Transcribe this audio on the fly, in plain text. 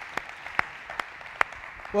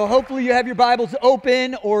Well, hopefully you have your Bibles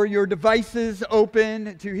open or your devices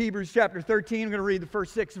open to Hebrews chapter 13. I'm going to read the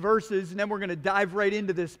first 6 verses, and then we're going to dive right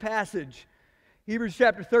into this passage. Hebrews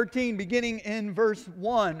chapter 13, beginning in verse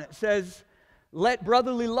 1, says, "Let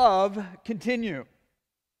brotherly love continue."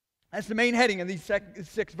 That's the main heading of these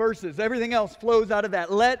 6 verses. Everything else flows out of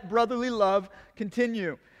that. Let brotherly love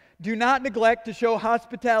continue. Do not neglect to show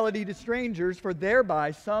hospitality to strangers, for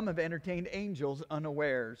thereby some have entertained angels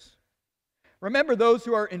unawares. Remember those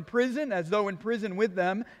who are in prison as though in prison with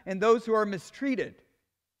them, and those who are mistreated,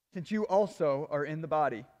 since you also are in the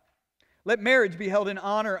body. Let marriage be held in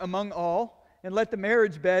honor among all, and let the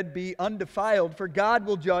marriage bed be undefiled, for God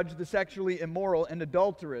will judge the sexually immoral and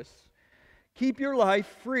adulterous. Keep your life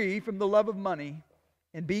free from the love of money,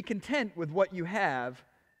 and be content with what you have,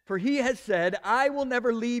 for He has said, "I will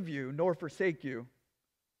never leave you nor forsake you."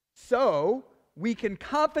 So we can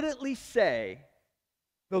confidently say,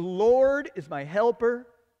 "The Lord is my helper.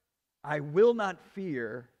 I will not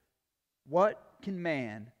fear. What can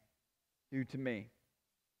man do to me?"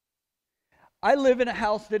 I live in a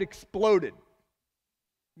house that exploded.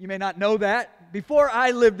 You may not know that. Before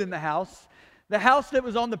I lived in the house that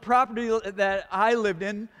was on the property that I lived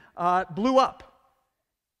in blew up.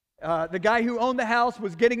 The guy who owned the house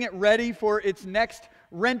was getting it ready for its next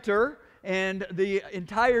renter, and the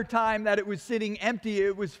entire time that it was sitting empty,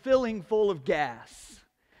 it was filling full of gas.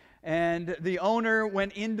 And the owner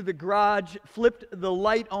went into the garage, flipped the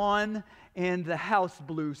light on, and the house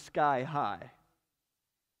blew sky high.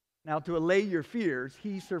 Now, to allay your fears,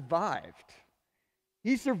 he survived.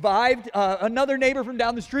 He survived. Another neighbor from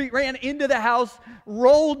down the street ran into the house,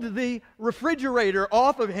 rolled the refrigerator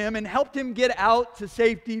off of him, and helped him get out to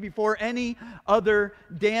safety before any other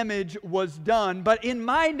damage was done. But in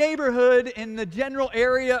my neighborhood, in the general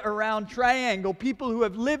area around Triangle, people who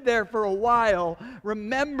have lived there for a while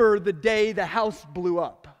remember the day the house blew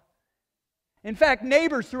up. In fact,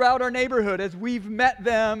 neighbors throughout our neighborhood, as we've met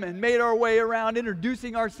them and made our way around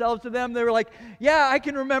introducing ourselves to them, they were like, "Yeah, I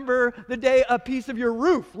can remember the day a piece of your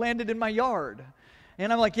roof landed in my yard."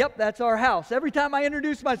 And I'm like, "Yep, that's our house." Every time I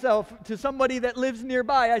introduce myself to somebody that lives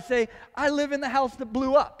nearby, I say, "I live in the house that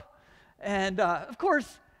blew up." And of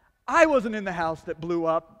course, I wasn't in the house that blew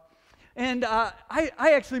up. And I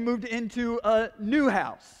actually moved into a new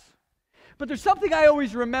house. But there's something I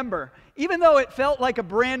always remember. Even though it felt like a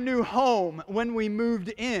brand new home when we moved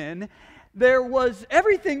in,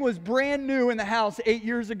 everything was brand new in the house 8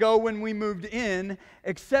 years ago when we moved in,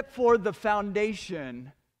 except for the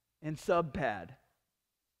foundation and subpad.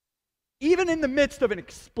 Even in the midst of an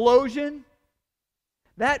explosion,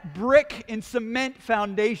 that brick and cement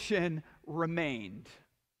foundation remained.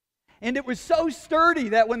 And it was so sturdy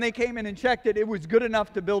that when they came in and checked it, it was good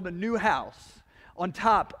enough to build a new house on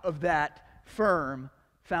top of that firm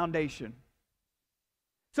foundation.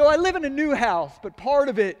 So I live in a new house, but part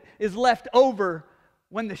of it is left over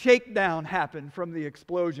when the shakedown happened from the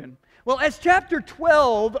explosion. Well, as chapter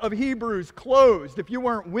 12 of Hebrews closed, if you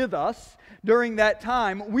weren't with us during that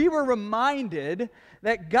time, we were reminded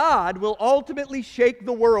that God will ultimately shake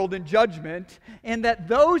the world in judgment, and that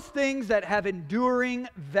those things that have enduring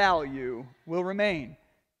value will remain.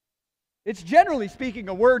 It's generally speaking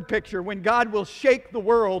a word picture when God will shake the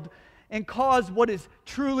world and cause what is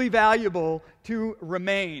truly valuable to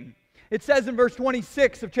remain. It says in verse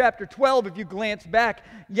 26 of chapter 12, if you glance back,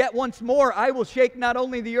 "Yet once more I will shake not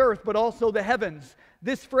only the earth, but also the heavens."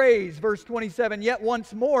 This phrase, verse 27, "yet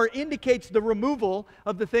once more," indicates the removal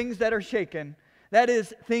of the things that are shaken, that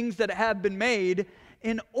is, things that have been made,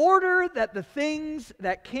 in order that the things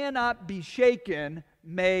that cannot be shaken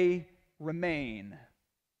may remain.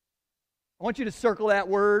 I want you to circle that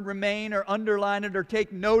word, remain, or underline it, or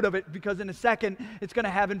take note of it, because in a second it's going to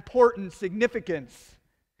have important significance.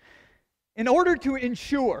 In order to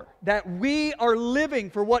ensure that we are living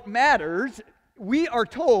for what matters, we are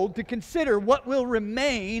told to consider what will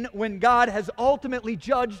remain when God has ultimately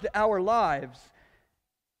judged our lives.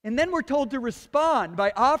 And then we're told to respond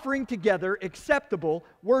by offering together acceptable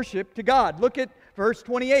worship to God. Look at verse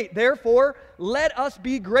 28. "Therefore, let us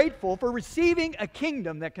be grateful for receiving a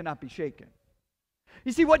kingdom that cannot be shaken."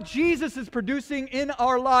 You see, what Jesus is producing in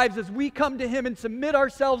our lives as we come to Him and submit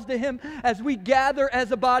ourselves to Him, as we gather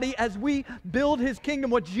as a body, as we build His kingdom,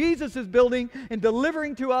 what Jesus is building and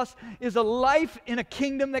delivering to us is a life in a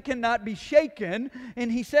kingdom that cannot be shaken.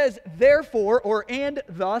 And He says, therefore, and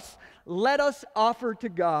thus, let us offer to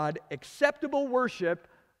God acceptable worship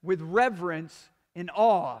with reverence and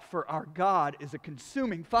awe, for our God is a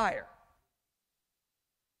consuming fire.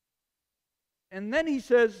 And then He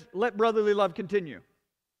says, let brotherly love continue.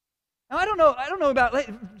 Now, I don't know about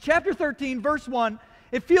chapter 13, verse 1.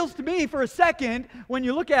 It feels to me for a second, when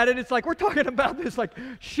you look at it, it's like we're talking about this like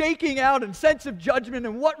shaking out and sense of judgment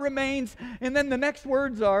and what remains. And then the next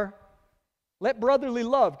words are, let brotherly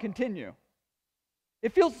love continue.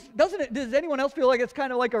 It feels, doesn't it, does anyone else feel like it's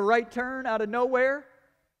kind of like a right turn out of nowhere?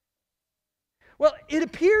 Well, it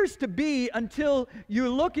appears to be until you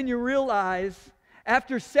look and you realize,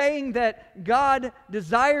 after saying that God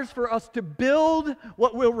desires for us to build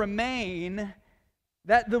what will remain,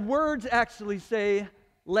 that the words actually say,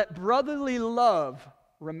 let brotherly love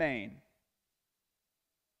remain.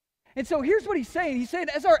 And so here's what he's saying. He's saying,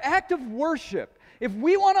 as our act of worship, if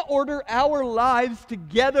we want to order our lives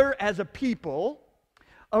together as a people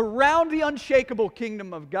around the unshakable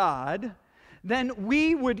kingdom of God, then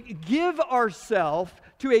we would give ourselves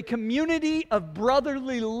to a community of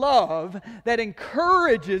brotherly love that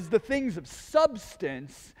encourages the things of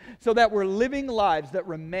substance so that we're living lives that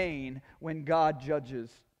remain when God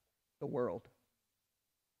judges the world.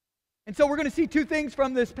 And so we're going to see two things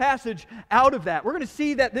from this passage out of that. We're going to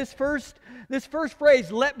see that this first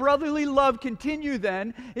phrase, let brotherly love continue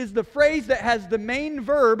then, is the phrase that has the main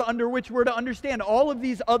verb under which we're to understand all of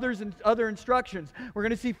these other instructions. We're going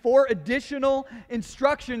to see 4 additional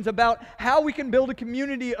instructions about how we can build a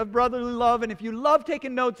community of brotherly love. And if you love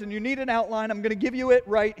taking notes and you need an outline, I'm going to give you it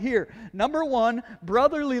right here. Number 1,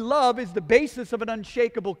 brotherly love is the basis of an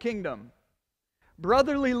unshakable kingdom.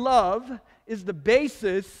 Brotherly love is the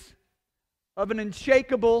basis of an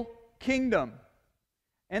unshakable kingdom.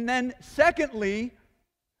 And then secondly,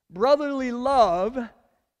 brotherly love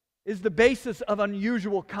is the basis of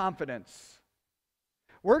unusual confidence.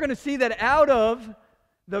 We're going to see that out of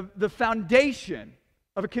the foundation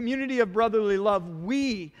of a community of brotherly love,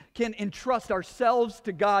 we can entrust ourselves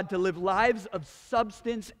to God to live lives of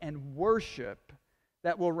substance and worship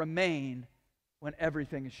that will remain when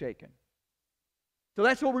everything is shaken. So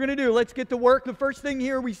that's what we're going to do. Let's get to work. The first thing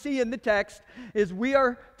here we see in the text is we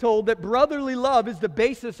are told that brotherly love is the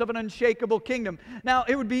basis of an unshakable kingdom. Now,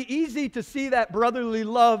 it would be easy to see that brotherly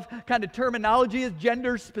love kind of terminology is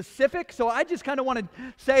gender specific. So I just kind of want to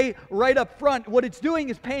say right up front, what it's doing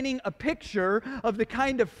is painting a picture of the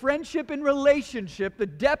kind of friendship and relationship, the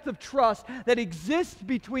depth of trust that exists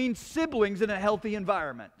between siblings in a healthy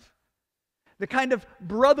environment. The kind of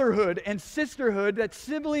brotherhood and sisterhood that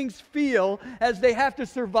siblings feel as they have to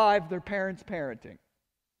survive their parents' parenting.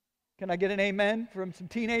 Can I get an amen from some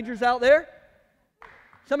teenagers out there?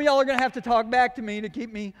 Some of y'all are going to have to talk back to me to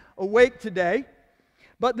keep me awake today.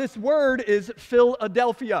 But this word is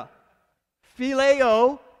Philadelphia.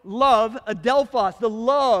 Phileo, love, adelphos, the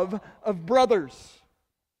love of brothers.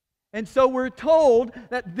 And so we're told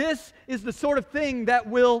that this is the sort of thing that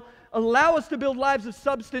will allow us to build lives of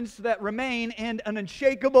substance that remain and an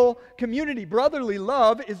unshakable community. Brotherly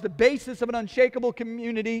love is the basis of an unshakable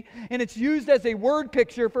community, and it's used as a word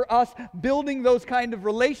picture for us building those kind of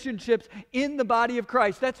relationships in the body of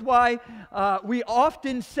Christ. That's why we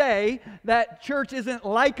often say that church isn't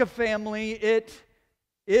like a family, it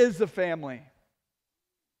is a family.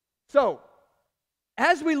 So,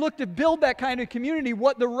 as we look to build that kind of community,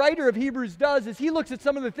 what the writer of Hebrews does is he looks at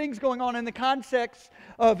some of the things going on in the context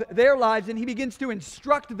of their lives, and he begins to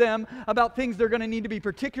instruct them about things they're going to need to be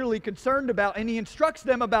particularly concerned about. And he instructs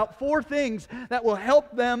them about 4 things that will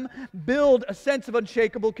help them build a sense of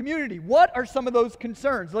unshakable community. What are some of those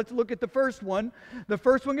concerns? Let's look at the first one. The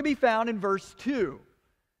first one can be found in verse 2.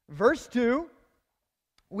 Verse 2.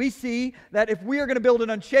 We see that if we are going to build an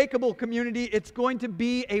unshakable community, it's going to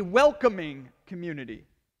be a welcoming community.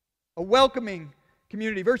 A welcoming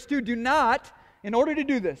community. Verse 2, do not, in order to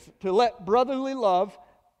do this, to let brotherly love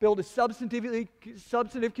build a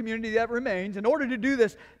substantive community that remains, in order to do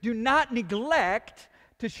this, do not neglect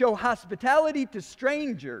to show hospitality to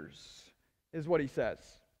strangers, is what he says.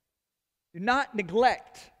 Do not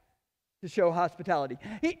neglect to show hospitality.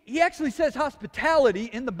 He actually says hospitality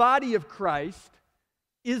in the body of Christ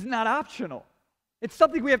is not optional. It's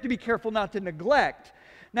something we have to be careful not to neglect.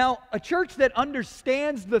 Now, a church that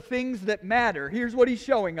understands the things that matter, here's what he's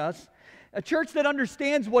showing us. A church that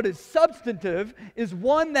understands what is substantive is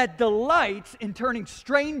one that delights in turning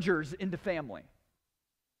strangers into family.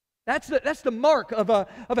 That's the mark of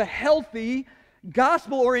a healthy,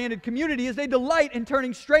 gospel-oriented community, is they delight in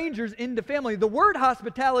turning strangers into family. The word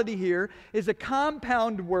hospitality here is a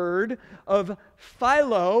compound word of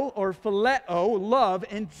philo or phileo, love,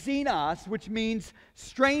 and xenos, which means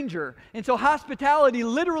stranger. And so hospitality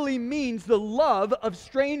literally means the love of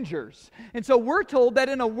strangers. And so we're told that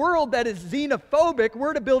in a world that is xenophobic,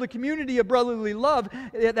 we're to build a community of brotherly love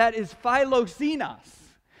that is philoxenos.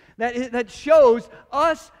 That shows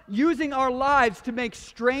us using our lives to make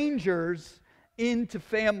strangers into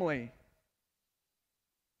family.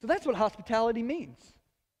 So that's what hospitality means.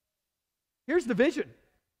 Here's the vision.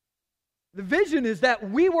 The vision is that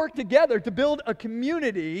we work together to build a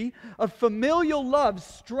community of familial love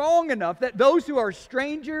strong enough that those who are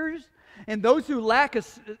strangers and those who lack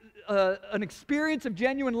an experience of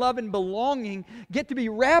genuine love and belonging get to be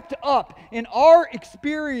wrapped up in our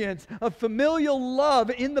experience of familial love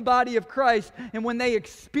in the body of Christ. And when they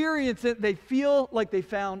experience it, they feel like they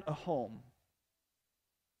found a home.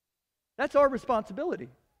 That's our responsibility.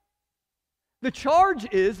 The charge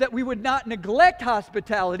is that we would not neglect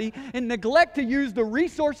hospitality and neglect to use the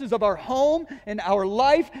resources of our home and our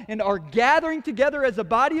life and our gathering together as a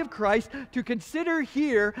body of Christ to consider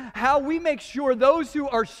here how we make sure those who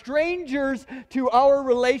are strangers to our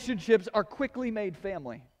relationships are quickly made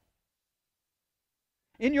family.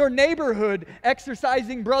 In your neighborhood,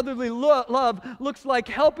 exercising brotherly love looks like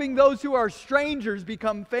helping those who are strangers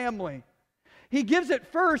become family. He gives it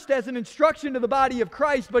first as an instruction to the body of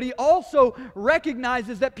Christ, but he also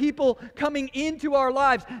recognizes that people coming into our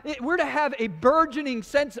lives, we're to have a burgeoning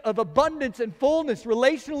sense of abundance and fullness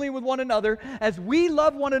relationally with one another as we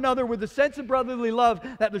love one another with a sense of brotherly love,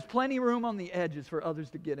 that there's plenty of room on the edges for others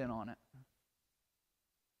to get in on it.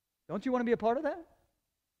 Don't you want to be a part of that?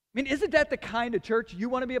 I mean, isn't that the kind of church you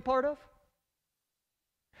want to be a part of?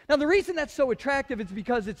 Now, the reason that's so attractive is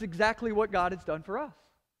because it's exactly what God has done for us.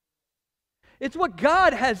 It's what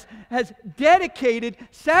God has dedicated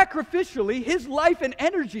sacrificially His life and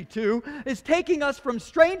energy to, is taking us from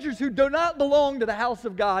strangers who do not belong to the house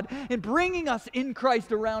of God and bringing us in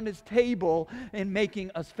Christ around His table and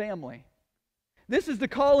making us family. This is the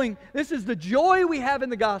calling, this is the joy we have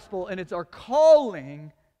in the gospel, and it's our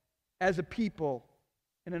calling as a people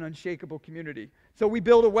in an unshakable community. So we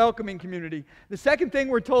build a welcoming community. The second thing,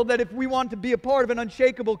 we're told that if we want to be a part of an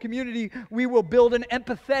unshakable community, we will build an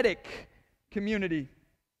empathetic community.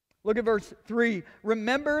 Look at verse 3.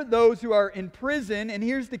 Remember those who are in prison, and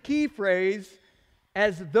here's the key phrase,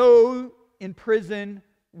 as though in prison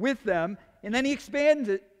with them. And then he expands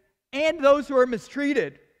it, and those who are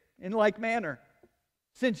mistreated in like manner,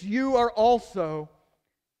 since you are also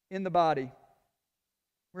in the body.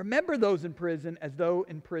 Remember those in prison as though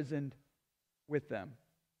imprisoned with them.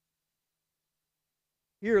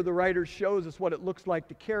 Here the writer shows us what it looks like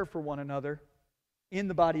to care for one another in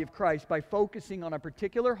the body of Christ by focusing on a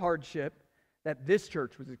particular hardship that this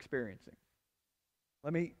church was experiencing.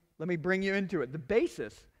 Let me bring you into it. The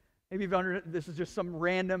basis, maybe this is just some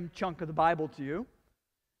random chunk of the Bible to you,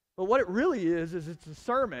 but what it really is it's a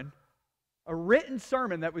sermon, a written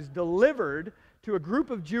sermon that was delivered to a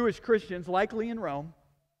group of Jewish Christians, likely in Rome,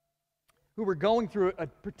 who were going through a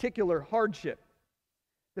particular hardship.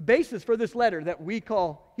 The basis for this letter that we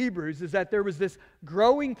call Hebrews is that there was this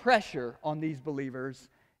growing pressure on these believers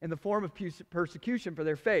in the form of persecution for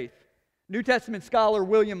their faith. New Testament scholar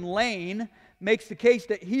William Lane makes the case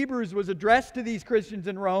that Hebrews was addressed to these Christians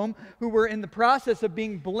in Rome who were in the process of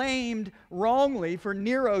being blamed wrongly for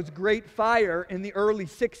Nero's great fire in the early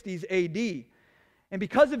 60s AD. And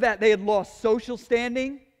because of that, they had lost social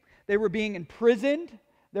standing, they were being imprisoned,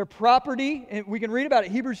 their property, and we can read about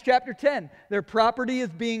it, Hebrews chapter 10. Their property is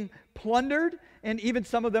being plundered, and even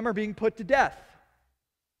some of them are being put to death.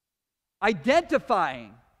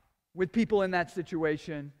 Identifying with people in that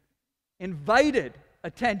situation invited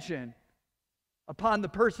attention upon the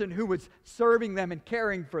person who was serving them and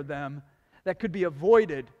caring for them that could be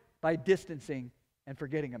avoided by distancing and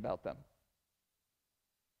forgetting about them.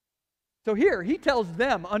 So here, he tells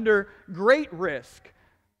them under great risk,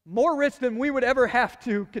 more risk than we would ever have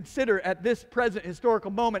to consider at this present historical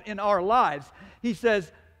moment in our lives. He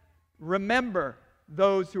says, remember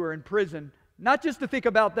those who are in prison, not just to think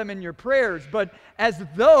about them in your prayers, but as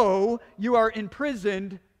though you are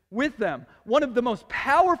imprisoned with them. One of the most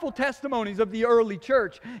powerful testimonies of the early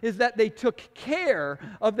church is that they took care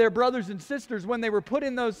of their brothers and sisters when they were put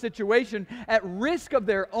in those situations at risk of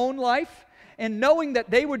their own life and knowing that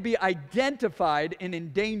they would be identified and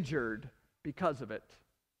endangered because of it.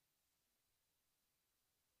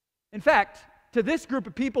 In fact, to this group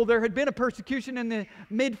of people, there had been a persecution in the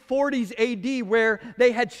mid-40s AD where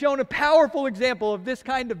they had shown a powerful example of this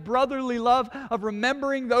kind of brotherly love, of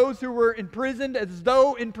remembering those who were imprisoned as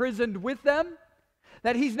though imprisoned with them,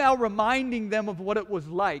 that he's now reminding them of what it was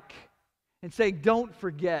like and saying, don't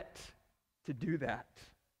forget to do that.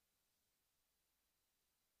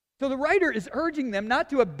 So the writer is urging them not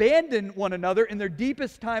to abandon one another in their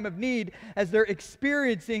deepest time of need as they're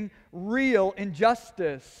experiencing real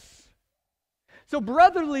injustice. So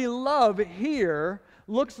brotherly love here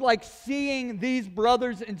looks like seeing these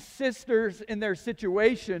brothers and sisters in their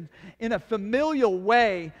situation in a familial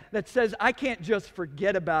way that says, I can't just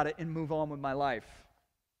forget about it and move on with my life.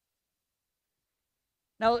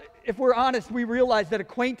 Now, if we're honest, we realize that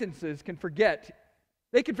acquaintances can forget.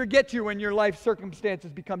 They can forget you when your life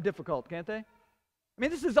circumstances become difficult, can't they? I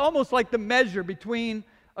mean, this is almost like the measure between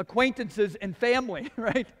acquaintances and family,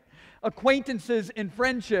 right? Acquaintances and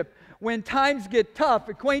friendship. When times get tough,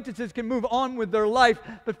 acquaintances can move on with their life,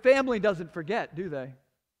 but family doesn't forget, do they?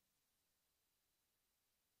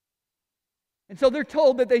 And so they're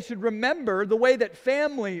told that they should remember the way that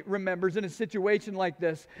family remembers in a situation like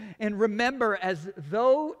this, and remember as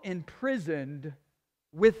though imprisoned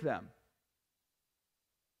with them.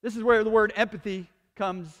 This is where the word empathy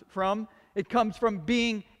comes from. It comes from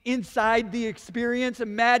being inside the experience,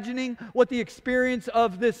 imagining what the experience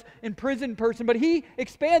of this imprisoned person. But he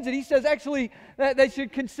expands it. He says actually that they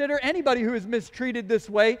should consider anybody who is mistreated this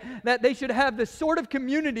way, that they should have this sort of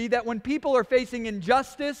community that when people are facing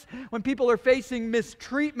injustice, when people are facing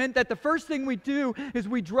mistreatment, that the first thing we do is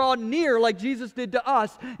we draw near like Jesus did to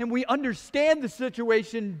us, and we understand the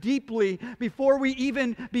situation deeply before we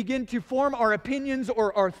even begin to form our opinions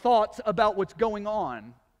or our thoughts about what's going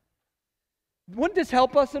on. Wouldn't this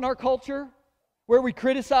help us in our culture, where we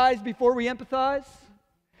criticize before we empathize?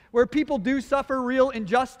 Where people do suffer real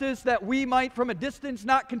injustice that we might from a distance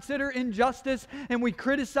not consider injustice, and we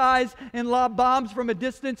criticize and lob bombs from a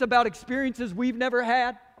distance about experiences we've never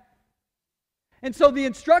had? And so the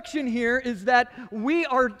instruction here is that we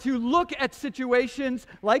are to look at situations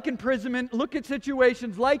like imprisonment, look at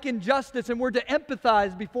situations like injustice, and we're to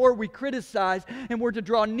empathize before we criticize, and we're to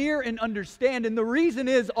draw near and understand. And the reason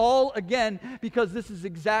is all, again, because this is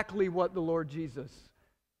exactly what the Lord Jesus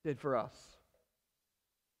did for us.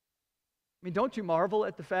 I mean, don't you marvel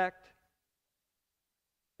at the fact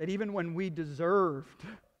that even when we deserved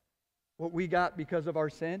what we got because of our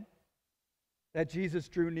sin, that Jesus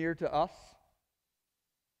drew near to us?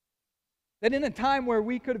 That in a time where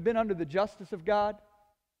we could have been under the justice of God,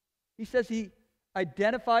 he says he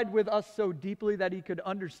identified with us so deeply that he could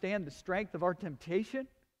understand the strength of our temptation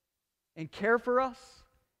and care for us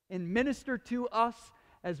and minister to us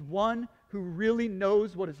as one who really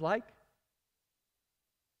knows what it's like.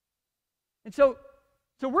 And so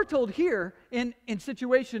we're told here in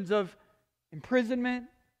situations of imprisonment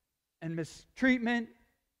and mistreatment,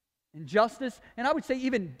 injustice, and I would say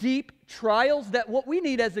even deep trials, that what we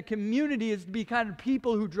need as a community is to be kind of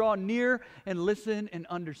people who draw near and listen and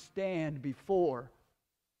understand before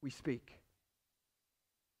we speak.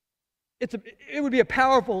 It would be a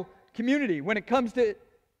powerful community when it comes to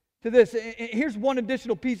this. Here's one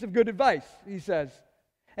additional piece of good advice, he says.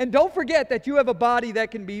 And don't forget that you have a body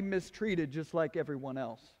that can be mistreated just like everyone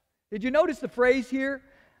else. Did you notice the phrase here?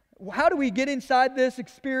 How do we get inside this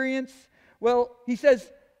experience? Well, he says,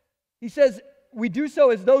 we do so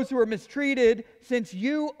as those who are mistreated, since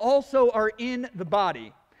you also are in the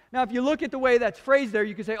body. Now, if you look at the way that's phrased there,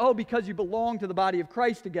 you can say, oh, because you belong to the body of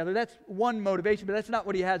Christ together. That's one motivation, but that's not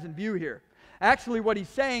what he has in view here. Actually, what he's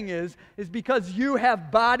saying is because you have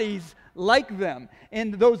bodies like them,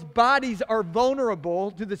 and those bodies are vulnerable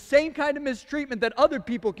to the same kind of mistreatment that other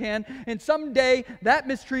people can, and someday that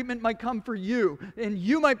mistreatment might come for you, and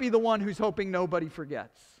you might be the one who's hoping nobody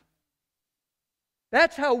forgets.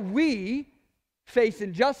 That's how we face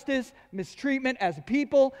injustice, mistreatment as a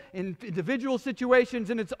people in individual situations,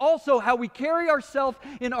 and it's also how we carry ourselves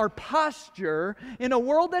in our posture in a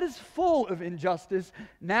world that is full of injustice,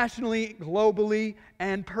 nationally, globally,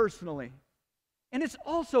 and personally. And it's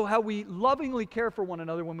also how we lovingly care for one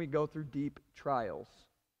another when we go through deep trials.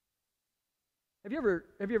 Have you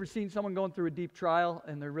ever seen someone going through a deep trial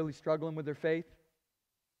and they're really struggling with their faith?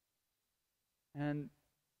 And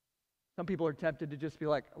some people are tempted to just be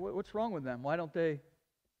like, what's wrong with them? Why don't they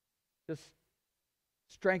just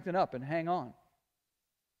strengthen up and hang on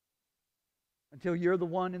until you're the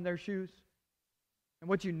one in their shoes? And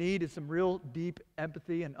what you need is some real deep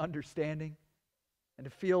empathy and understanding, and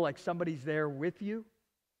to feel like somebody's there with you.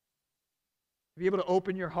 To be able to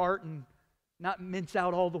open your heart and not mince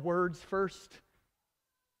out all the words first,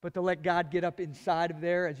 but to let God get up inside of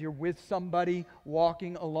there as you're with somebody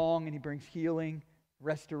walking along, and he brings healing,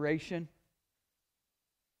 restoration.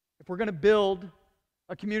 If we're going to build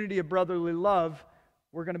a community of brotherly love,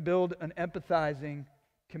 we're going to build an empathizing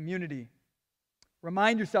community.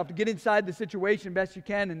 Remind yourself to get inside the situation best you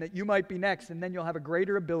can, and that you might be next, and then you'll have a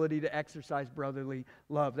greater ability to exercise brotherly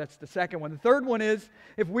love. That's the second one. The third one is,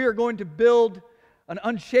 if we are going to build an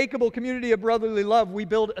unshakable community of brotherly love, we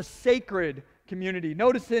build a sacred community.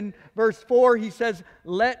 Notice in verse 4, he says,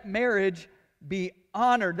 let marriage be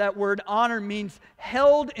honored. That word honor means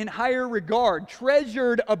held in higher regard,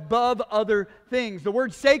 treasured above other things. The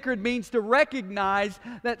word sacred means to recognize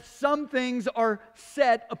that some things are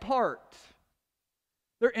set apart.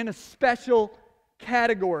 They're in a special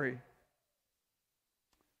category.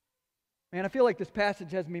 Man, I feel like this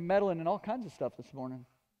passage has me meddling in all kinds of stuff this morning.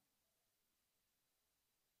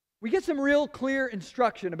 We get some real clear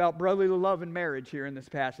instruction about brotherly love and marriage here in this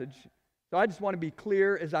passage. So I just want to be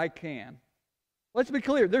clear as I can. Let's be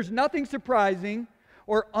clear. There's nothing surprising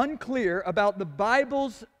or unclear about the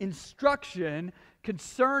Bible's instruction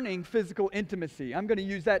concerning physical intimacy. I'm going to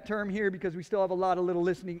use that term here because we still have a lot of little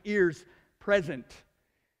listening ears present.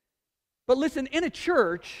 But listen, in a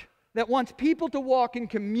church that wants people to walk in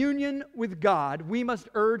communion with God, we must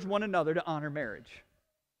urge one another to honor marriage.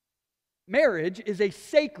 Marriage is a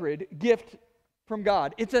sacred gift from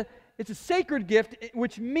God. It's a sacred gift,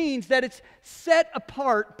 which means that it's set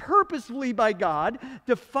apart purposefully by God,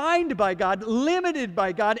 defined by God, limited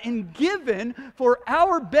by God, and given for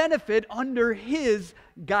our benefit under His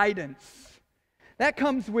guidance. That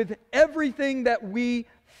comes with everything that we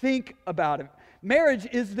think about it. Marriage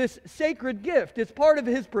is this sacred gift. It's part of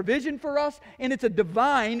His provision for us, and it's a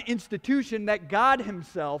divine institution that God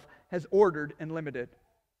Himself has ordered and limited.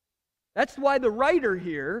 That's why the writer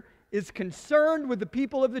here is concerned with the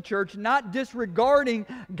people of the church not disregarding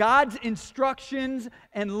God's instructions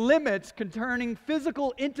and limits concerning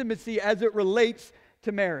physical intimacy as it relates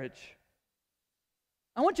to marriage.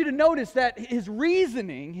 I want you to notice that his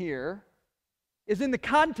reasoning here is in the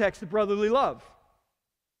context of brotherly love,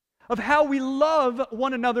 of how we love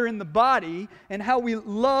one another in the body and how we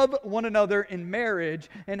love one another in marriage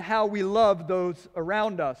and how we love those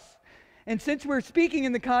around us. And since we're speaking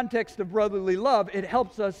in the context of brotherly love, it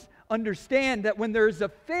helps us understand that when there's a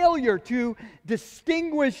failure to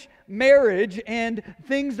distinguish marriage and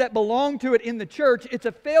things that belong to it in the church, it's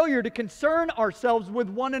a failure to concern ourselves with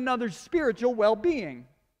one another's spiritual well-being.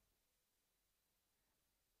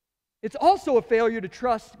 It's also a failure to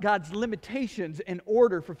trust God's limitations and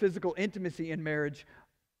order for physical intimacy in marriage,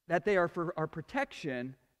 that they are for our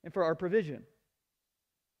protection and for our provision.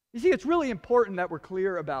 You see, it's really important that we're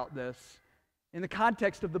clear about this in the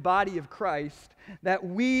context of the body of Christ, that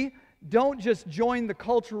we don't just join the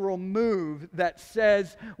cultural move that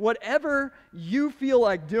says whatever you feel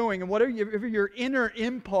like doing and whatever your inner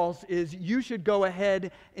impulse is, you should go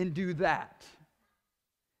ahead and do that.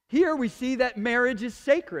 Here we see that marriage is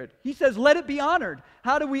sacred. He says, let it be honored.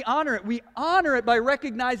 How do we honor it? We honor it by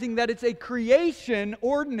recognizing that it's a creation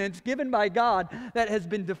ordinance given by God that has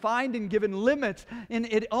been defined and given limits, and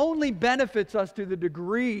it only benefits us to the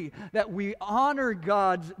degree that we honor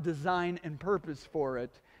God's design and purpose for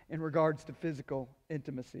it in regards to physical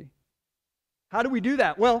intimacy. How do we do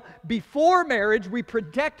that? Well, before marriage, we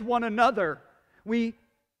protect one another. We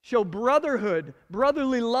show brotherhood,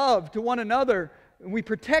 brotherly love to one another. We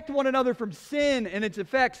protect one another from sin and its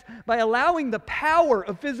effects by allowing the power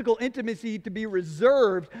of physical intimacy to be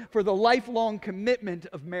reserved for the lifelong commitment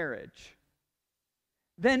of marriage.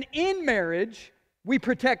 Then in marriage, we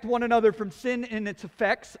protect one another from sin and its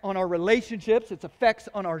effects on our relationships, its effects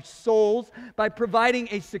on our souls, by providing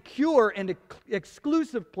a secure and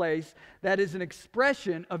exclusive place that is an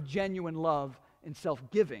expression of genuine love and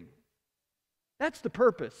self-giving. That's the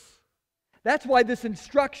purpose. That's why this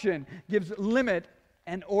instruction gives limit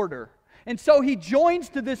and order. And so he joins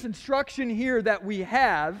to this instruction here that we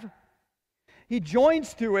have, he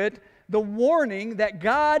joins to it the warning that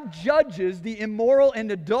God judges the immoral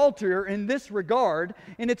and adulterer in this regard,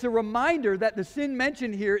 and it's a reminder that the sin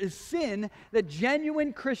mentioned here is sin that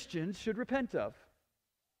genuine Christians should repent of.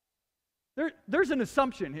 There's an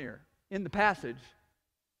assumption here in the passage,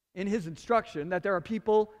 in his instruction, that there are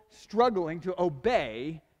people struggling to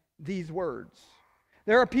obey these words.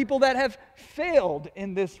 There are people that have failed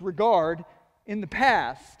in this regard in the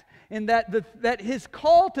past, and that his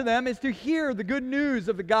call to them is to hear the good news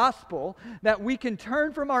of the gospel, that we can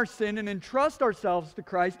turn from our sin and entrust ourselves to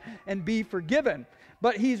Christ and be forgiven.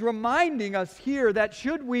 But he's reminding us here that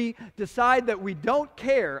should we decide that we don't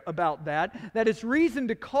care about that it's reason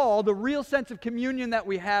to call the real sense of communion that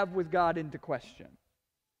we have with God into question.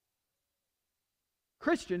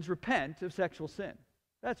 Christians repent of sexual sin.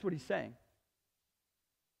 That's what he's saying.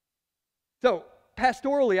 So,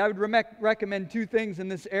 pastorally, I would recommend two things in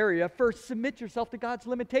this area. First, submit yourself to God's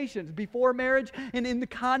limitations before marriage and in the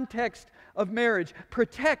context of marriage.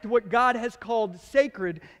 Protect what God has called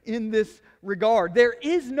sacred in this regard. There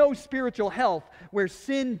is no spiritual health where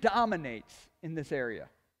sin dominates in this area.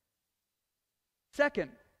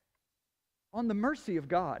 Second, on the mercy of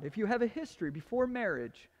God, if you have a history before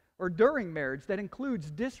marriage or during marriage that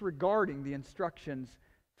includes disregarding the instructions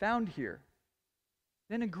found here,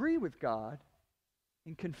 then agree with God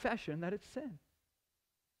in confession that it's sin.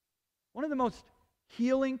 One of the most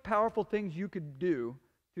healing, powerful things you could do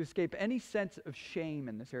to escape any sense of shame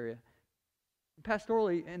in this area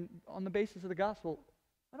pastorally and on the basis of the gospel,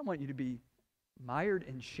 I don't want you to be mired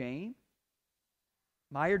in shame,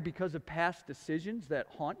 mired because of past decisions that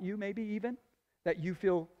haunt you maybe even, that you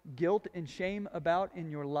feel guilt and shame about in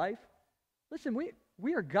your life. Listen,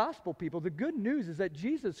 we are gospel people. The good news is that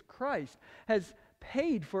Jesus Christ has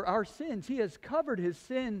paid for our sins. He has covered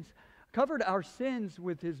our sins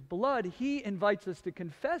with His blood. He invites us to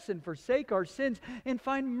confess and forsake our sins and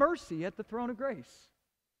find mercy at the throne of grace.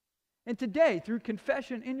 And today, through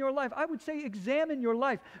confession in your life, I would say examine your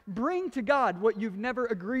life. Bring to God what you've never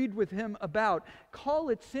agreed with Him about. Call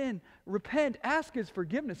it sin, repent, ask His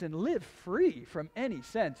forgiveness, and live free from any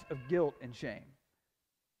sense of guilt and shame.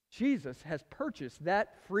 Jesus has purchased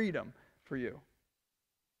that freedom for you.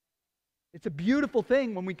 It's a beautiful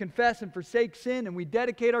thing when we confess and forsake sin and we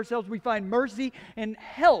dedicate ourselves. We find mercy and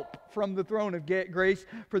help from the throne of grace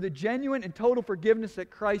for the genuine and total forgiveness that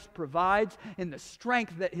Christ provides and the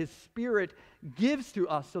strength that His Spirit gives to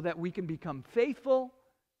us so that we can become faithful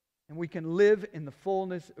and we can live in the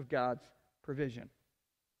fullness of God's provision.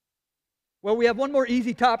 Well, we have one more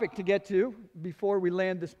easy topic to get to before we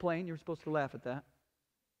land this plane. You're supposed to laugh at that.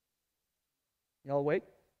 Y'all awake?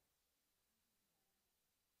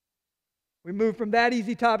 We move from that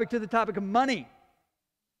easy topic to the topic of money.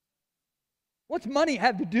 What's money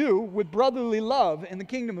have to do with brotherly love in the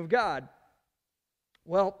kingdom of God?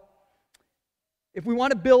 Well, if we want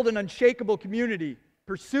to build an unshakable community,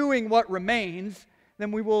 pursuing what remains,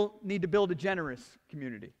 then we will need to build a generous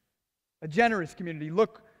community. A generous community.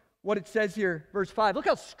 Look what it says here, verse 5. Look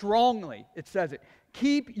how strongly it says it.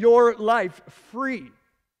 Keep your life free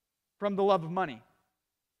from the love of money.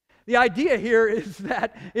 The idea here is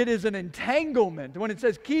that it is an entanglement. When it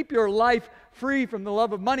says keep your life free from the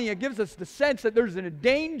love of money, it gives us the sense that there's a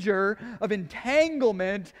danger of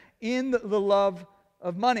entanglement in the love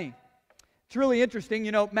of money. It's really interesting.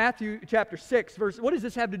 You know, Matthew chapter 6, what does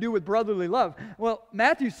this have to do with brotherly love? Well,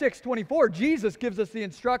 Matthew 6:24, Jesus gives us the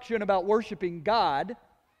instruction about worshiping God.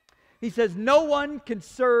 He says, no one can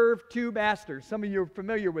serve two masters. Some of you are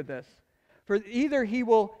familiar with this. For either he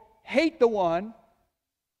will hate the one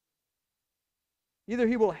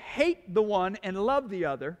and love the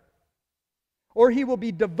other, or he will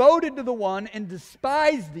be devoted to the one and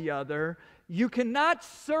despise the other. You cannot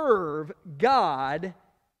serve God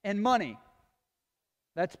and money.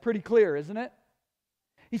 That's pretty clear, isn't it?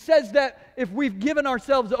 He says that if we've given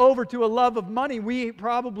ourselves over to a love of money, we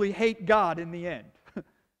probably hate God in the end.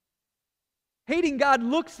 Hating God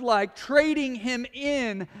looks like trading Him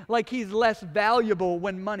in like He's less valuable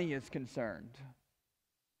when money is concerned.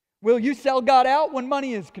 Will you sell God out when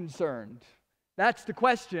money is concerned? That's the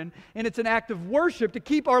question, and it's an act of worship to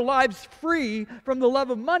keep our lives free from the love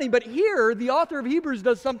of money. But here, the author of Hebrews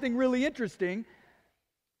does something really interesting.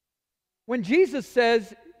 When Jesus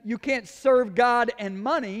says you can't serve God and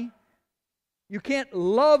money, you can't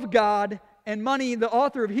love God and money, the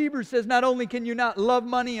author of Hebrews says not only can you not love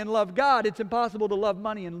money and love God, it's impossible to love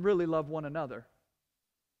money and really love one another.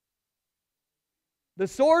 The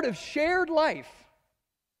sword of shared life.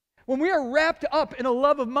 When we are wrapped up in a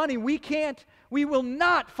love of money, we will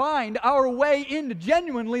not find our way into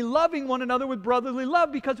genuinely loving one another with brotherly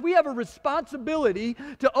love, because we have a responsibility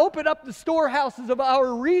to open up the storehouses of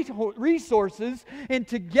our resources and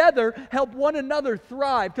together help one another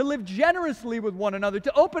thrive, to live generously with one another,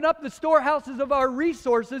 to open up the storehouses of our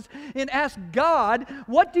resources and ask God,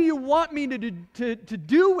 what do you want me to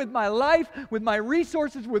do with my life, with my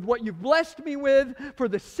resources, with what you've blessed me with, for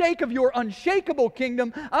the sake of your unshakable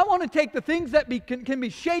kingdom? I want to take the things that can be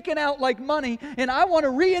shaken out like money, and I want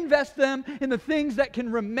to reinvest them in the things that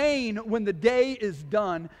can remain when the day is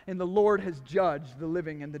done and the Lord has judged the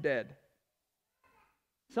living and the dead.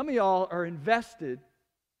 Some of y'all are invested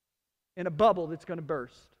in a bubble that's going to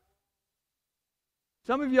burst.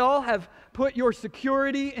 Some of y'all have put your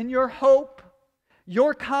security and your hope,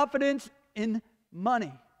 your confidence in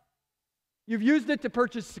money. You've used it to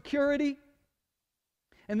purchase security,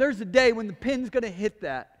 and there's a day when the pin's going to hit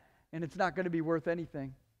that, and it's not going to be worth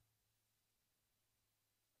anything.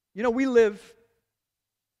 You know, we live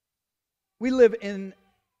in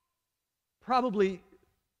probably,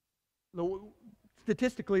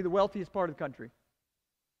 statistically, the wealthiest part of the country.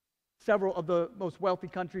 Several of the most wealthy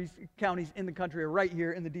counties in the country are right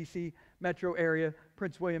here in the D.C. metro area.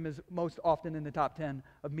 Prince William is most often in the top 10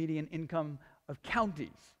 of median income of counties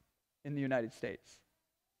in the United States.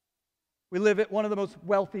 We live at one of the most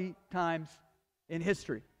wealthy times in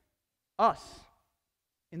history. Us,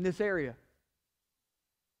 in this area.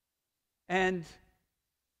 And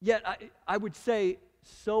yet, I would say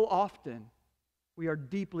so often we are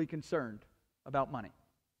deeply concerned about money.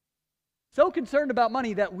 So concerned about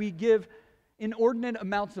money that we give inordinate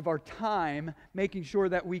amounts of our time making sure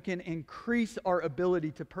that we can increase our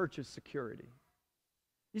ability to purchase security.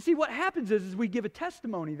 You see, what happens is we give a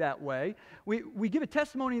testimony that way. We give a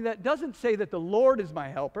testimony that doesn't say that the Lord is my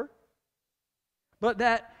helper, but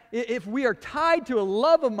that if we are tied to a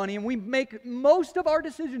love of money and we make most of our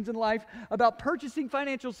decisions in life about purchasing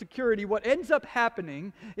financial security, what ends up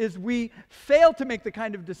happening is we fail to make the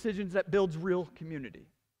kind of decisions that builds real community.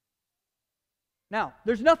 Now,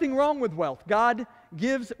 there's nothing wrong with wealth. God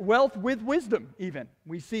gives wealth with wisdom, even,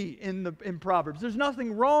 we see in Proverbs. There's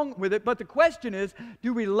nothing wrong with it, but the question is,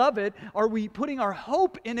 do we love it? Are we putting our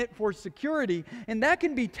hope in it for security? And that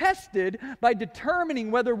can be tested by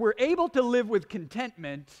determining whether we're able to live with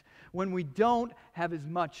contentment when we don't have as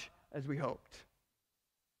much as we hoped.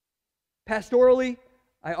 Pastorally,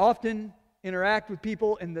 I often interact with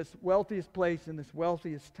people in this wealthiest place, in this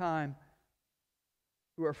wealthiest time,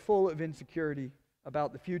 who are full of insecurity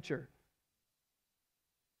about the future.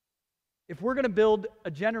 If we're going to build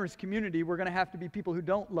a generous community, we're going to have to be people who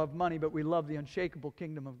don't love money, but we love the unshakable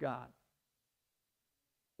kingdom of God.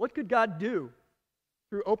 What could God do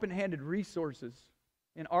through open-handed resources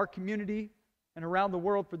in our community and around the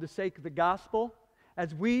world for the sake of the gospel?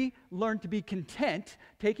 As we learn to be content,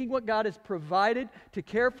 taking what God has provided to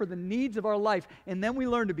care for the needs of our life, and then we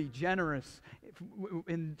learn to be generous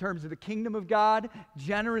in terms of the kingdom of God,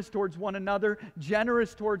 generous towards one another,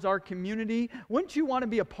 generous towards our community. Wouldn't you want to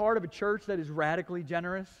be a part of a church that is radically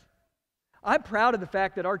generous? I'm proud of the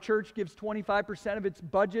fact that our church gives 25% of its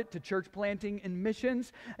budget to church planting and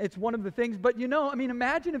missions. It's one of the things, but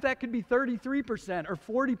imagine if that could be 33%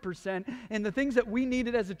 or 40%, and the things that we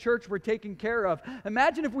needed as a church were taken care of.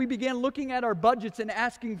 Imagine if we began looking at our budgets and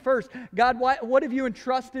asking first, God, what have you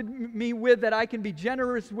entrusted me with that I can be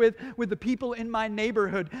generous with the people in my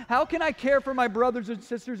neighborhood? How can I care for my brothers and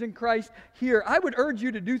sisters in Christ here? I would urge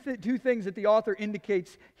you to do two things that the author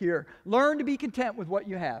indicates here. Learn to be content with what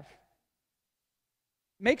you have.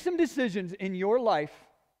 Make some decisions in your life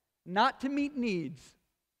not to meet needs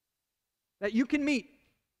that you can meet.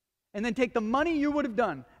 And then take the money you would have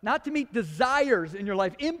done, not to meet desires in your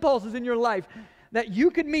life, impulses in your life that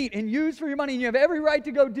you could meet and use for your money and you have every right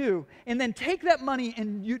to go do. And then take that money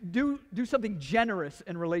and you do something generous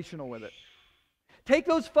and relational with it. Take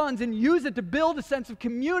those funds and use it to build a sense of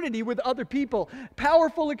community with other people,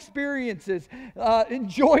 powerful experiences,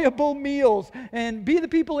 enjoyable meals, and be the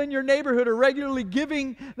people in your neighborhood who are regularly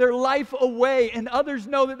giving their life away, and others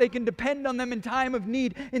know that they can depend on them in time of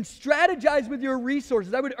need, and strategize with your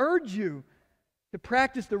resources. I would urge you to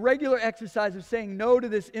practice the regular exercise of saying no to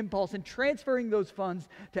this impulse and transferring those funds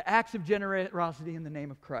to acts of generosity in the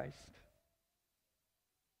name of Christ.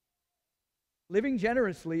 Living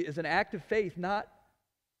generously is an act of faith not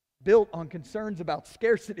built on concerns about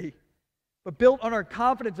scarcity, but built on our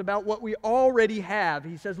confidence about what we already have.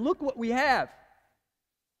 He says, look what we have.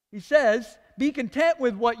 He says, be content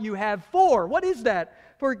with what you have for. What is that?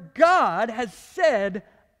 For God has said,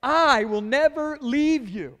 I will never leave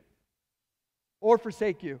you or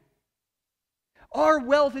forsake you. Our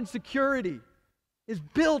wealth and security is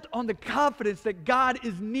built on the confidence that God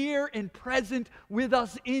is near and present with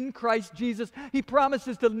us in Christ Jesus. He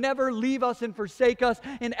promises to never leave us and forsake us.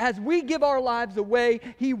 And as we give our lives away,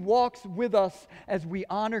 He walks with us as we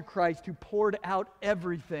honor Christ who poured out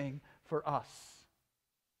everything for us.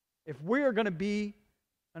 If we are going to be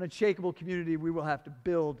an unshakable community, we will have to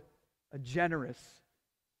build a generous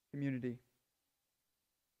community.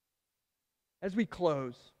 As we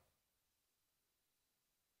close,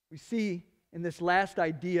 we see in this last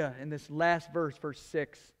idea, in this last verse, verse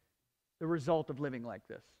 6, the result of living like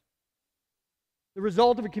this. The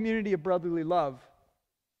result of a community of brotherly love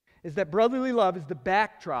is that brotherly love is the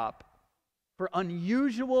backdrop for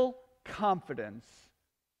unusual confidence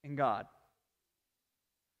in God.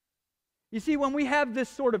 You see, when we have this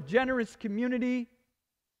sort of generous community,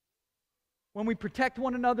 when we protect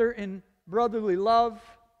one another in brotherly love,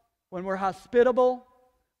 when we're hospitable,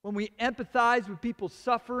 when we empathize with people's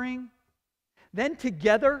suffering, then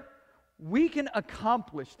together we can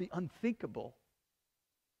accomplish the unthinkable.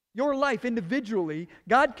 Your life individually,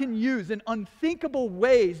 God can use in unthinkable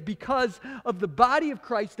ways because of the body of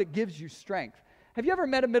Christ that gives you strength. Have you ever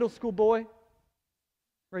met a middle school boy?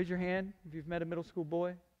 Raise your hand if you've met a middle school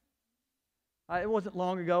boy. It wasn't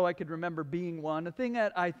long ago I could remember being one. The thing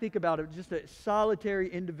that I think about of just a solitary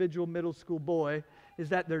individual middle school boy is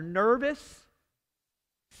that they're nervous,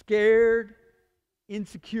 scared,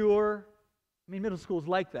 insecure. I mean, middle school is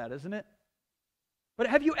like that, isn't it? But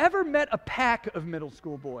have you ever met a pack of middle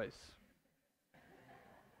school boys?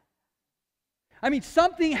 I mean,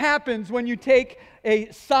 something happens when you take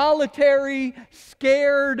a solitary,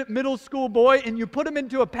 scared middle school boy and you put him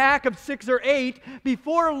into a pack of 6 or 8.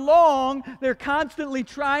 Before long, they're constantly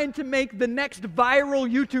trying to make the next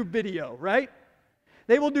viral YouTube video, right?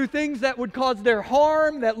 They will do things that would cause their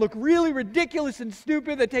harm, that look really ridiculous and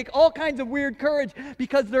stupid, that take all kinds of weird courage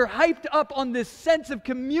because they're hyped up on this sense of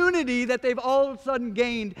community that they've all of a sudden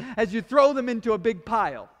gained as you throw them into a big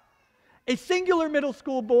pile. A singular middle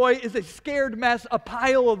school boy is a scared mess. A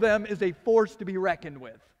pile of them is a force to be reckoned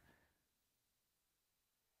with.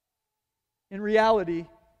 In reality,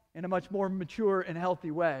 in a much more mature and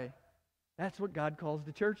healthy way, that's what God calls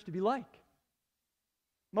the church to be like.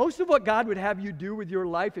 Most of what God would have you do with your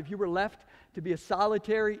life, if you were left to be a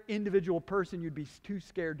solitary individual person, you'd be too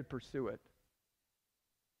scared to pursue it.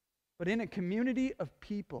 But in a community of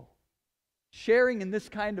people, sharing in this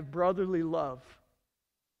kind of brotherly love,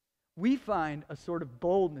 we find a sort of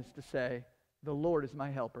boldness to say, the Lord is my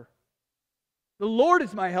helper. The Lord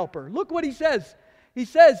is my helper. Look what he says. He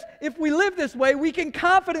says, if we live this way, we can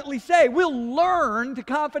confidently say, we'll learn to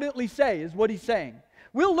confidently say, is what he's saying.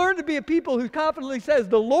 We'll learn to be a people who confidently says,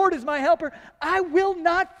 the Lord is my helper. I will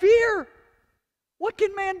not fear. What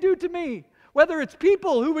can man do to me? Whether it's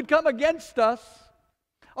people who would come against us,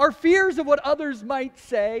 our fears of what others might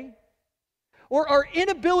say, or our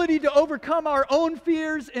inability to overcome our own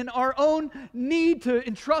fears and our own need to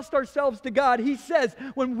entrust ourselves to God, he says,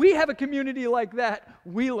 when we have a community like that,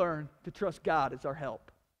 we learn to trust God as our help.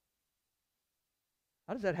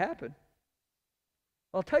 How does that happen?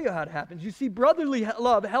 I'll tell you how it happens. You see, brotherly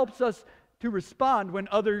love helps us to respond when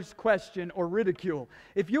others question or ridicule.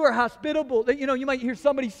 If you are hospitable, you might hear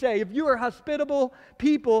somebody say, if you are hospitable,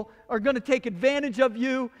 people are going to take advantage of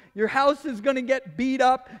you. Your house is going to get beat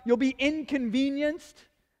up. You'll be inconvenienced.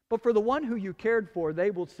 But for the one who you cared for, they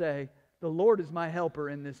will say, the Lord is my helper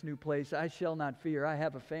in this new place. I shall not fear. I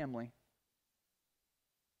have a family.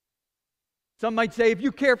 Some might say, if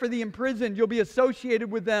you care for the imprisoned, you'll be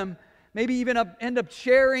associated with them. Maybe even end up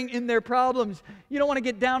sharing in their problems. You don't want to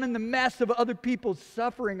get down in the mess of other people's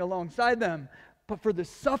suffering alongside them. But for the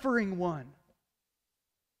suffering one,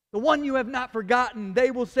 the one you have not forgotten,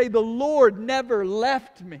 they will say, the Lord never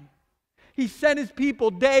left me. He sent his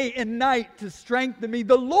people day and night to strengthen me.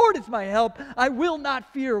 The Lord is my help. I will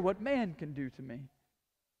not fear what man can do to me.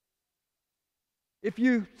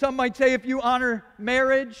 Some might say, if you honor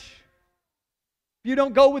marriage, if you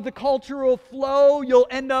don't go with the cultural flow, you'll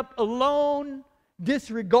end up alone,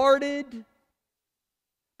 disregarded.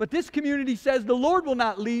 But this community says the Lord will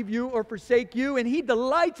not leave you or forsake you, and he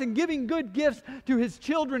delights in giving good gifts to his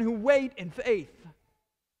children who wait in faith.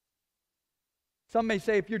 Some may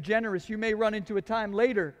say if you're generous, you may run into a time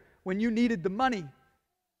later when you needed the money.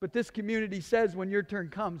 But this community says when your turn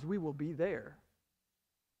comes, we will be there.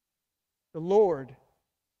 The Lord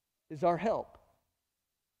is our help.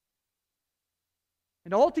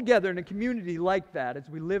 And all together in a community like that, as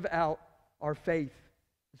we live out our faith,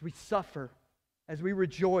 as we suffer, as we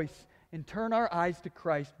rejoice and turn our eyes to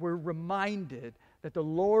Christ, we're reminded that the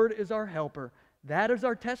Lord is our helper. That is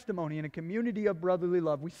our testimony in a community of brotherly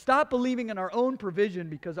love. We stop believing in our own provision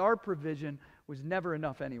because our provision was never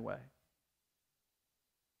enough anyway.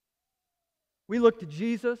 We look to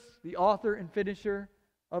Jesus, the author and finisher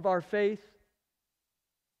of our faith,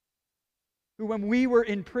 who when we were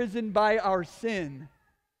imprisoned by our sin,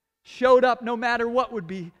 showed up no matter what would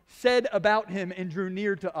be said about him and drew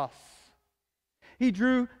near to us. He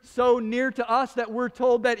drew so near to us that we're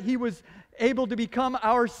told that he was able to become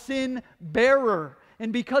our sin bearer.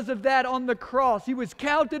 And because of that, on the cross, he was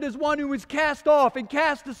counted as one who was cast off and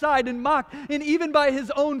cast aside and mocked. And even by his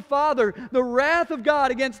own Father, the wrath of God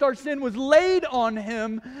against our sin was laid on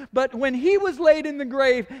him. But when he was laid in the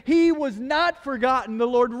grave, he was not forgotten. The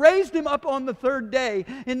Lord raised him up on the third day.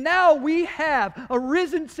 And now we have a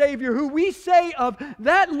risen Savior who we say of,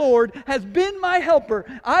 that Lord has been my helper.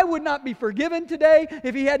 I would not be forgiven today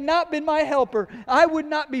if he had not been my helper. I would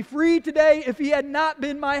not be free today if he had not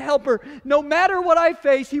been my helper. No matter what I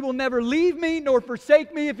face, he will never leave me nor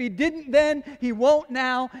forsake me. If he didn't then, he won't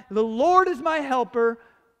now. The Lord is my helper.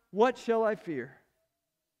 What shall I fear?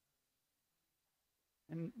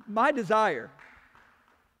 And my desire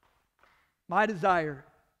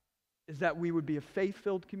is that we would be a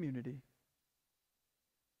faith-filled community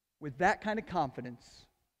with that kind of confidence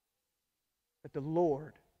that the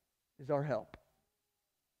Lord is our help.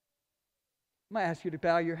 I'm going to ask you to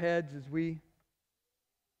bow your heads as we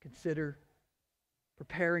consider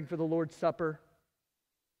preparing for the Lord's Supper.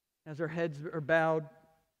 As our heads are bowed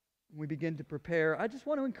and we begin to prepare, I just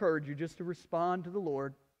want to encourage you just to respond to the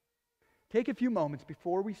Lord. Take a few moments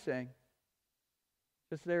before we sing.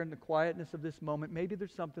 just there in the quietness of this moment, maybe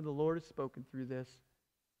there's something the Lord has spoken through this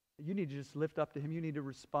that you need to just lift up to Him. You need to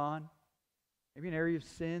respond. Maybe an area of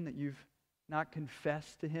sin that you've not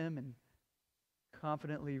confessed to Him and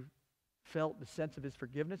confidently felt the sense of His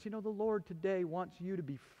forgiveness. You know, the Lord today wants you to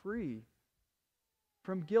be free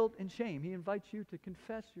from guilt and shame. He invites you to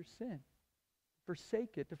confess your sin,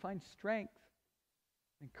 forsake it, to find strength,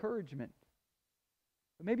 encouragement.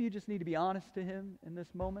 But maybe you just need to be honest to Him in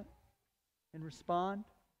this moment and respond.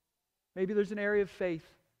 Maybe there's an area of faith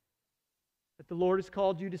that the Lord has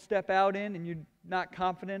called you to step out in and you're not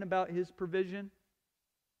confident about His provision.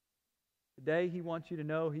 Today, He wants you to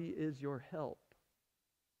know He is your help.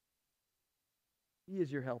 He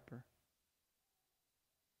is your helper.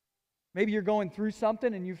 Maybe you're going through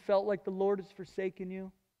something and you felt like the Lord has forsaken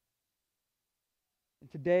you.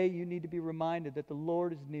 And today you need to be reminded that the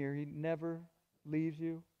Lord is near. He never leaves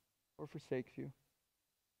you or forsakes you.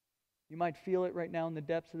 You might feel it right now in the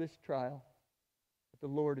depths of this trial, but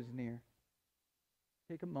the Lord is near.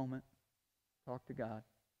 Take a moment, talk to God.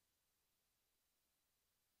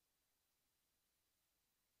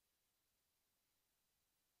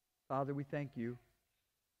 Father, we thank You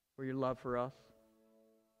for Your love for us.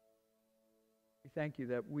 We thank You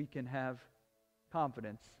that we can have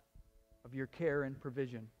confidence of Your care and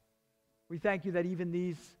provision. We thank You that even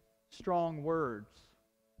these strong words,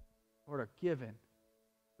 Lord, are given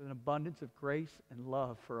with an abundance of grace and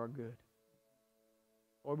love for our good.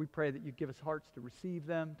 Lord, we pray that You give us hearts to receive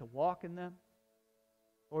them, to walk in them.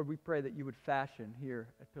 Lord, we pray that You would fashion here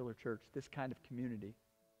at Pillar Church this kind of community.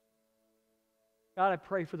 God, I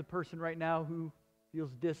pray for the person right now who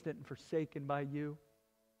feels distant and forsaken by You.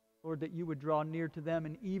 Lord, that You would draw near to them,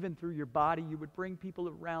 and even through Your body, You would bring people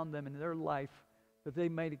around them in their life that they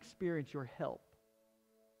might experience Your help.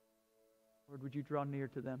 Lord, would You draw near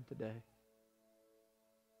to them today?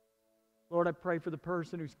 Lord, I pray for the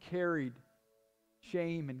person who's carried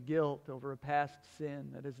shame and guilt over a past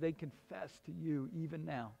sin, that as they confess to You even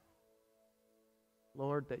now,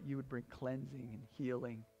 Lord, that You would bring cleansing and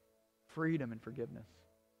healing, freedom and forgiveness.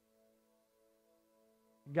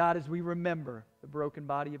 God, as we remember the broken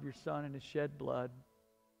body of Your Son and His shed blood,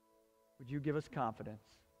 would You give us confidence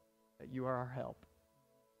that You are our help?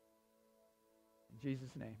 In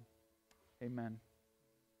Jesus' name, amen.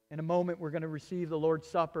 In a moment, we're going to receive the Lord's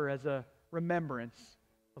Supper as a remembrance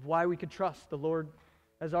of why we can trust the Lord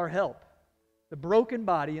as our help. The broken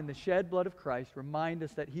body and the shed blood of Christ remind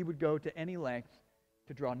us that He would go to any length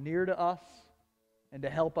to draw near to us and to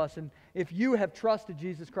help us. And if you have trusted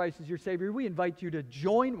Jesus Christ as your Savior, we invite you to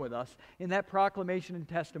join with us in that proclamation and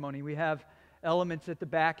testimony. We have elements at the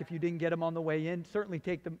back. If you didn't get them on the way in, certainly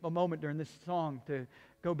take a moment during this song to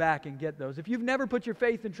go back and get those. If you've never put your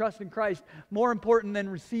faith and trust in Christ, more important than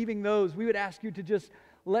receiving those, we would ask you to just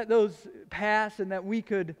let those pass, and that we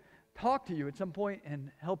could talk to you at some point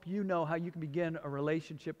and help you know how you can begin a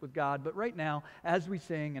relationship with God. But right now, as we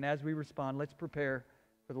sing and as we respond, let's prepare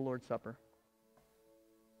for the Lord's Supper.